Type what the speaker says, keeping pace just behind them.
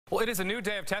Well, it is a new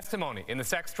day of testimony in the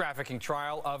sex trafficking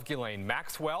trial of Ghislaine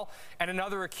Maxwell, and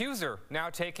another accuser now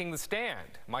taking the stand.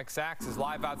 Mike Sachs is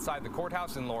live outside the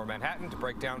courthouse in Lower Manhattan to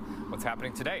break down what's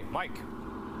happening today. Mike.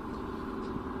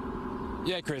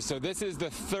 Yeah, Chris, so this is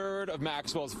the third of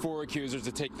Maxwell's four accusers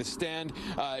to take the stand.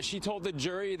 She told the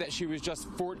jury that she was just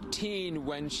 14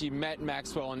 when she met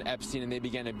Maxwell and Epstein and they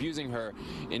began abusing her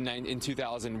in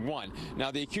 2001. Now,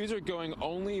 the accuser, going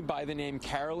only by the name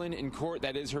Carolyn in court,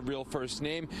 that is her real first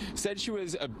name, said she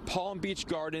was at Palm Beach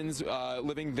Gardens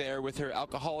living there with her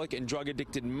alcoholic and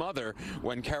drug-addicted mother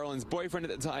when Carolyn's boyfriend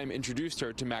at the time introduced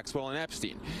her to Maxwell and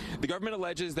Epstein. The government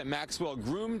alleges that Maxwell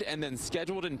groomed and then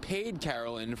scheduled and paid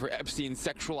Carolyn for Epstein's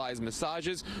sexualized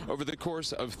massages over the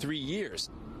course of 3 years,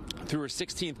 through her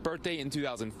 16th birthday in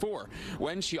 2004,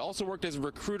 when she also worked as a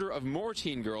recruiter of more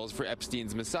teen girls for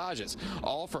Epstein's massages,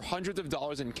 all for hundreds of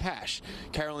dollars in cash,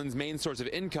 Carolyn's main source of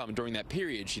income during that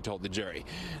period, she told the jury.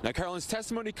 Now, Carolyn's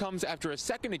testimony comes after a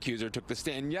second accuser took the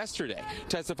stand yesterday,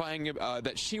 testifying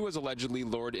that she was allegedly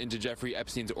lured into Jeffrey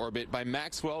Epstein's orbit by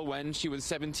Maxwell when she was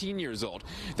 17 years old.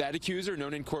 That accuser,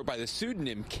 known in court by the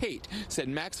pseudonym Kate, said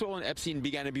Maxwell and Epstein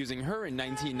began abusing her in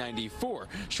 1994,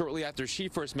 shortly after she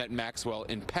first met Maxwell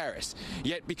in Paris.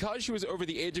 Yet, because she was over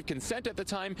the age of consent at the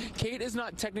time, Kate is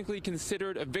not technically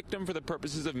considered a victim for the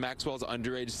purposes of Maxwell's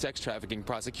underage sex trafficking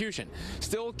prosecution.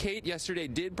 Still, Kate yesterday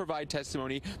did provide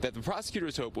testimony that the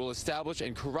prosecutors hope will establish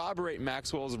and corroborate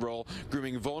Maxwell's role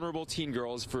grooming vulnerable teen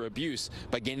girls for abuse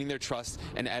by gaining their trust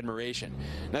and admiration.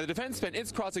 Now, the defense spent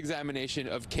its cross-examination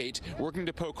of Kate working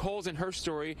to poke holes in her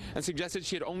story and suggested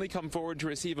she had only come forward to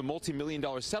receive a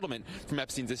multi-million-dollar settlement from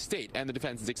Epstein's estate, and the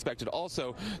defense is expected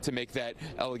also to make that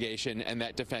allegation and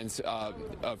that defense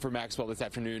for Maxwell this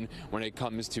afternoon when it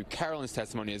comes to Carolyn's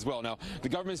testimony as well. Now, the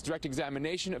government's direct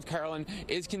examination of Carolyn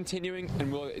is continuing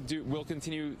and will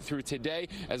continue through today,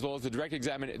 as well as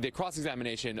the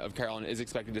cross-examination of Carolyn is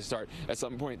expected to start at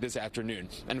some point this afternoon.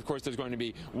 And of course, there's going to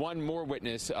be one more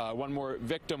witness, one more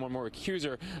victim, one more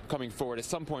accuser coming forward at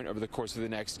some point over the course of the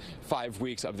next 5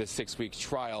 weeks of this 6-week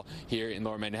trial here in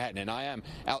Lower Manhattan. And I am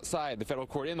outside the federal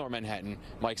court in Lower Manhattan.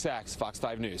 Mike Sachs, Fox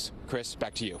 5 News. Chris,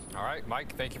 back to you. All right,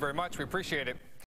 Mike, thank you very much. We appreciate it.